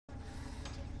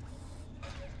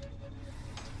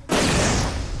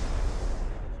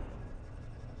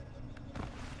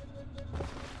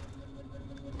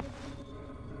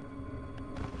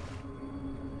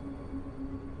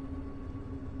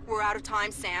out of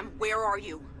time, Sam. Where are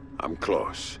you? I'm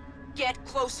close. Get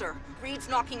closer. Reed's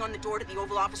knocking on the door to the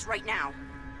Oval Office right now.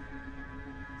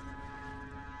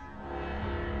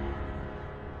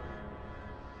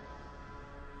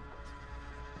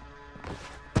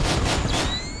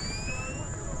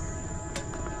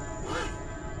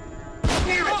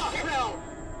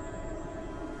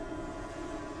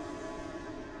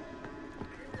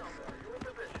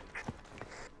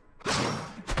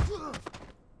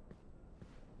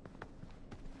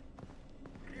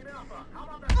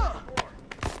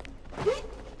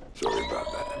 Sorry about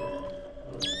that.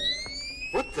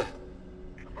 What the?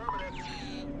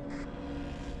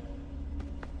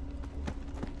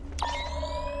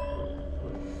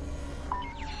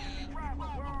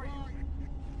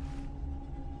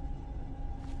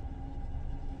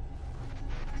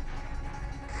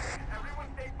 Everyone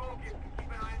stay focused and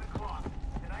keep an eye on the clock.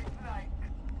 Tonight's the night.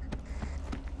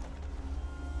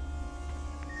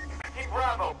 Keep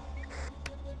Bravo.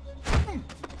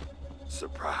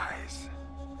 Surprise.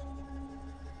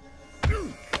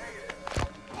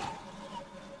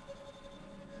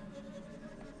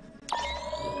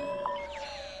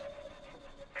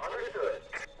 Understood.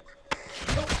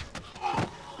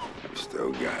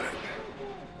 Still got it.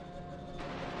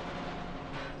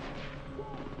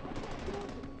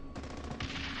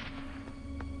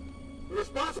 The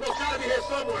responsible's gotta be here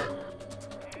somewhere.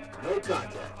 No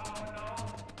contact.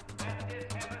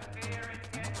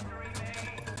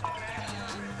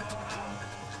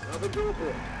 Nothing to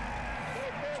report.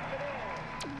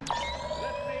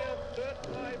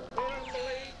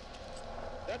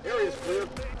 Area's clear.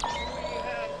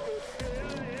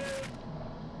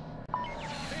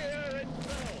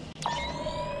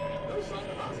 No sign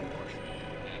of us.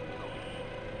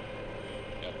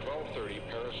 At 12:30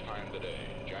 Paris time today,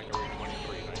 January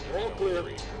 23, All clear.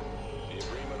 1973, the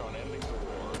agreement on ending the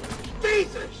war.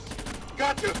 Jesus!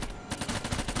 Gotcha!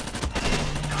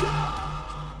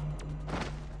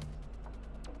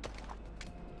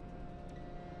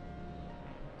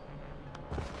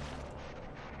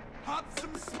 Pop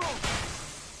some smoke.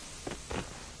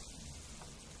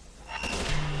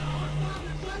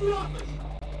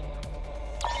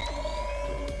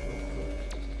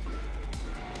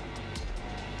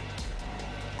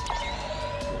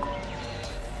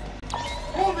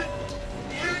 Hold it!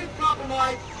 The area's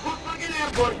compromised. Looks like an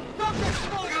ambush. Stop that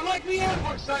smoke! I like the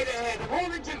ambush site ahead. I'm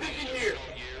holding position here.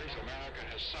 Years, America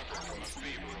has suffered from a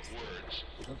fever of words.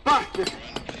 Bastard!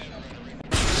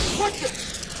 What the?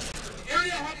 The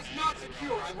area ahead is not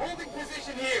secure. I'm holding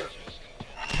position here.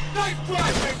 Nice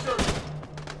drive, Victor!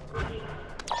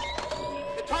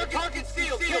 The target's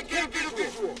sealed. Can't get a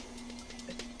visual.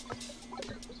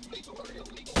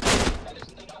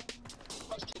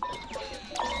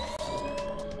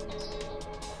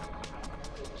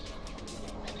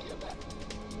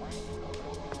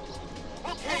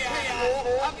 Okay,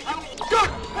 I'm good!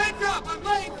 Heads up! I'm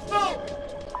laying smoke!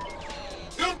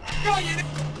 Don't go, you...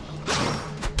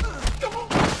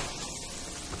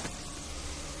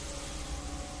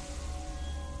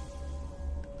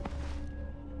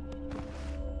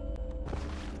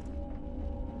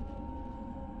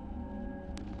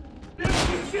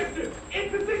 In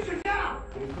position now!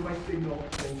 Wait for my signal,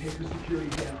 then take the security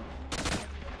down.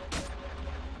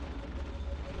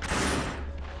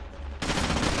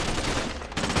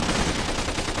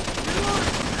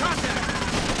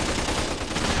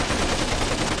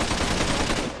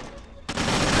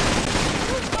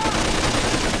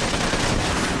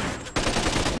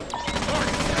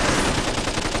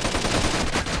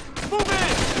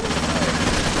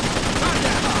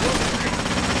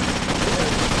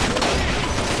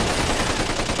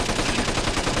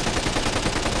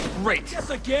 Great! Yes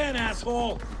again,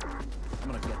 asshole!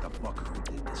 I'm gonna get the fucker who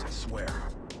did this, I swear.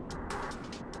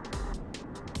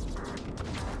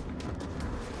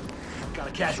 Got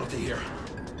a casualty here.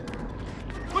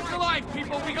 Put the line,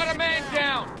 people! We got a man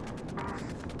down!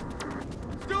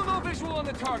 Still no visual on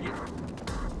the target.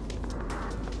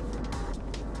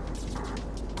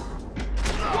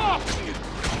 Whoa!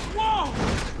 Whoa!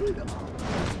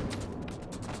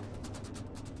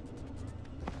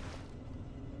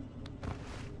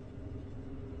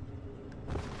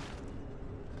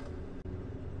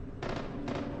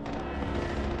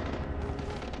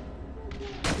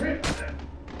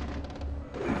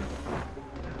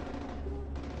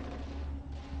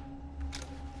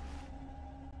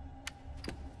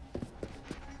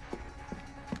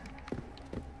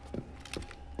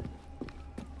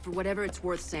 For whatever it's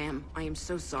worth, Sam, I am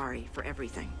so sorry for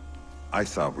everything. I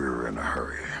thought we were in a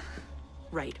hurry.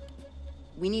 Right.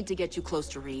 We need to get you close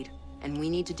to Reed, and we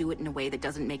need to do it in a way that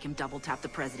doesn't make him double-tap the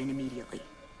president immediately.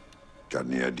 Got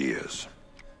any ideas?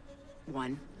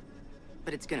 One.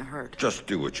 But it's gonna hurt. Just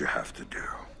do what you have to do.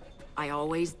 I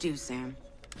always do, Sam.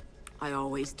 I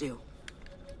always do.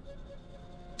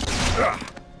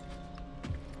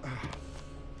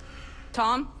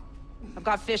 Tom? I've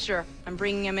got Fisher. I'm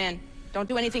bringing him in. Don't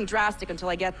do anything drastic until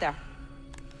I get there.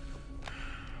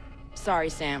 Sorry,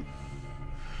 Sam.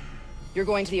 You're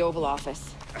going to the Oval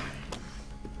Office.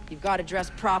 You've got to dress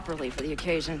properly for the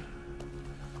occasion.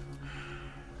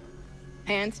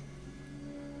 Hands?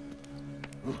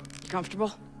 You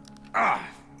comfortable?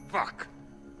 Fuck.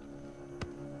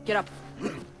 Get up.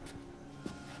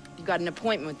 You've got an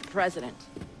appointment with the president.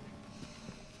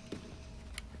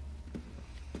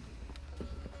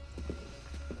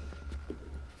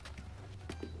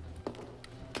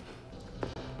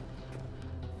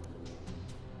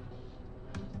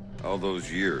 All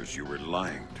those years you were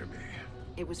lying to me.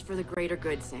 It was for the greater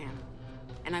good, Sam.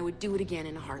 And I would do it again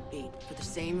in a heartbeat, for the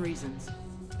same reasons.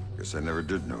 Guess I never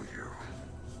did know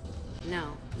you.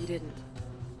 No, you didn't.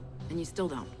 And you still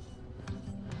don't.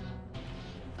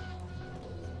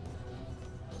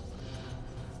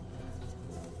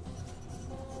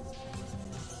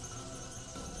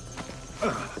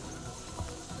 I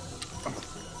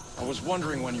was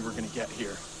wondering when you were gonna get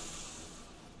here.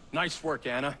 Nice work,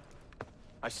 Anna.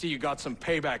 I see you got some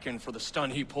payback in for the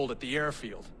stunt he pulled at the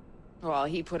airfield. Well,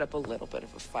 he put up a little bit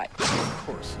of a fight. Of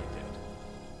course he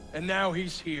did. And now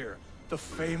he's here, the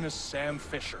famous Sam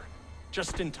Fisher,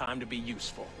 just in time to be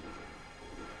useful.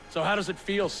 So how does it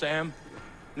feel, Sam?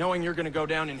 Knowing you're gonna go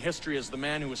down in history as the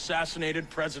man who assassinated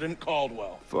President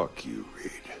Caldwell. Fuck you,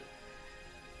 Reed.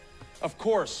 Of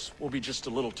course, we'll be just a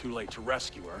little too late to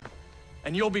rescue her.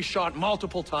 And you'll be shot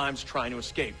multiple times trying to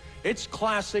escape. It's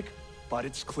classic, but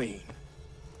it's clean.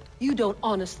 You don't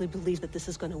honestly believe that this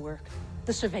is gonna work.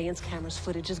 The surveillance cameras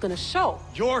footage is gonna show.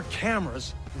 Your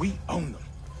cameras, we own them.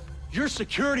 Your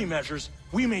security measures,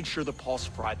 we made sure the Pulse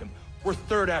fried them. We're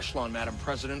third echelon, Madam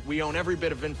President. We own every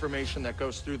bit of information that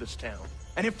goes through this town.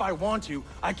 And if I want to,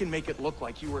 I can make it look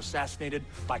like you were assassinated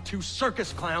by 2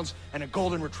 circus clowns and a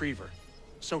golden retriever.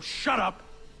 So shut up,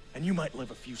 and you might live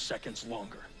a few seconds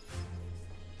longer.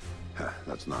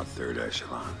 That's not third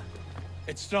echelon.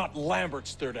 It's not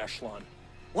Lambert's third echelon.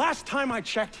 Last time I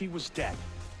checked, he was dead.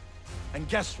 And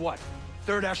guess what?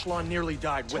 Third echelon nearly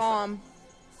died with him. Tom.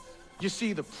 You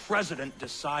see, the president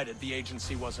decided the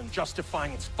agency wasn't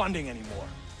justifying its funding anymore.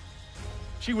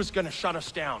 She was gonna shut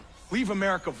us down, leave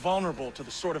America vulnerable to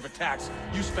the sort of attacks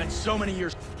you spent so many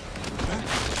years...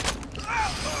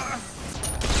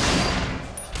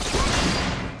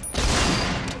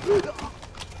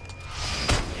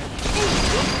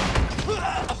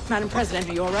 Madam President,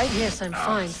 are you all right? Yes, I'm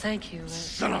fine, thank you.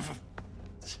 Son of a...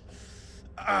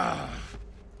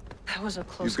 That was a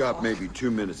close You've got call. maybe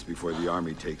 2 minutes before the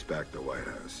army takes back the White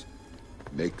House.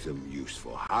 Make them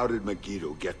useful. How did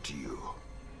Megiddo get to you?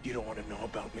 You don't want to know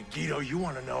about Megiddo, you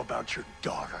want to know about your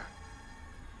daughter.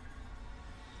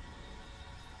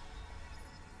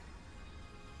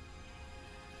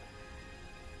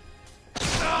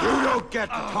 You don't get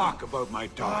to talk about my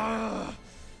daughter.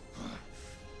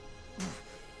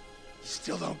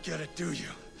 Still don't get it, do you?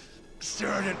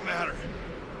 Sarah didn't matter.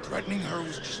 Threatening her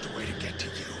was just a way to get to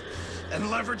you. And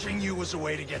leveraging you was a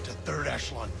way to get to third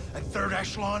echelon. And third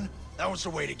echelon, that was a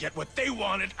way to get what they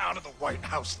wanted out of the White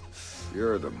House.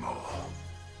 You're the mole.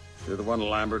 You're the one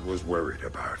Lambert was worried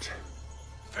about.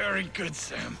 Very good,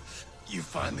 Sam. You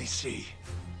finally see.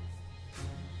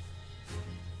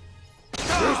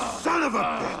 You son of a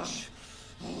bitch!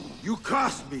 You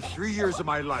cost me 3 years of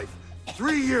my life.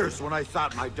 3 years when I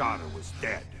thought my daughter was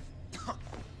dead.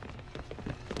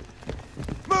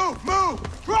 Move! Move!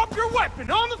 Drop your weapon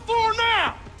on the floor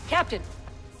now! Captain,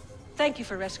 thank you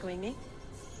for rescuing me.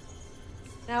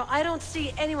 Now, I don't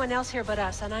see anyone else here but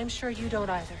us, and I'm sure you don't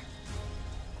either.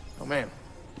 Oh, man.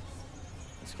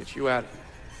 Let's get you out of here.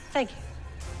 Thank you.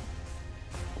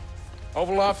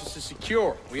 Oval Office is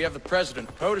secure. We have the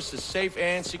president. POTUS is safe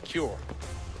and secure.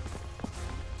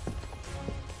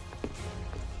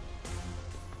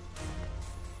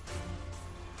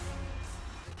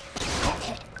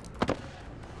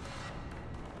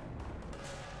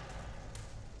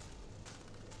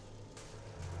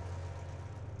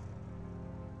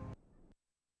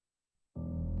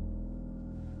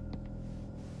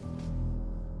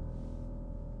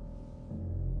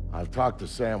 I've talked to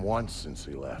Sam once since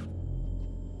he left.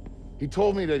 He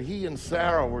told me that he and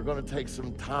Sarah were gonna take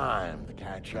some time to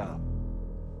catch up.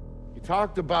 He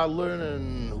talked about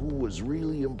learning who was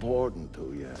really important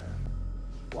to you,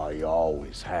 why you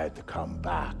always had to come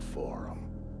back for him.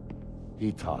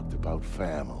 He talked about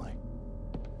family.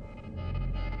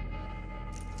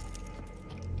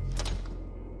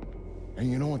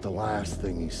 And you know what the last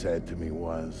thing he said to me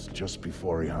was, just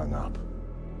before he hung up?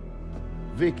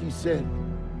 Vicky said,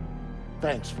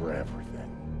 thanks for everything.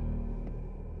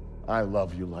 I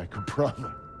love you like a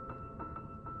brother.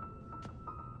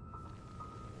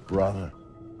 Brother,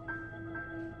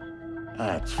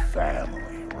 that's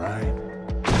family, right?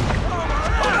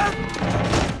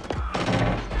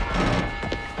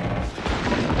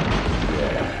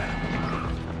 Yeah.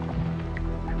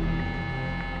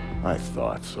 I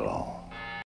thought so.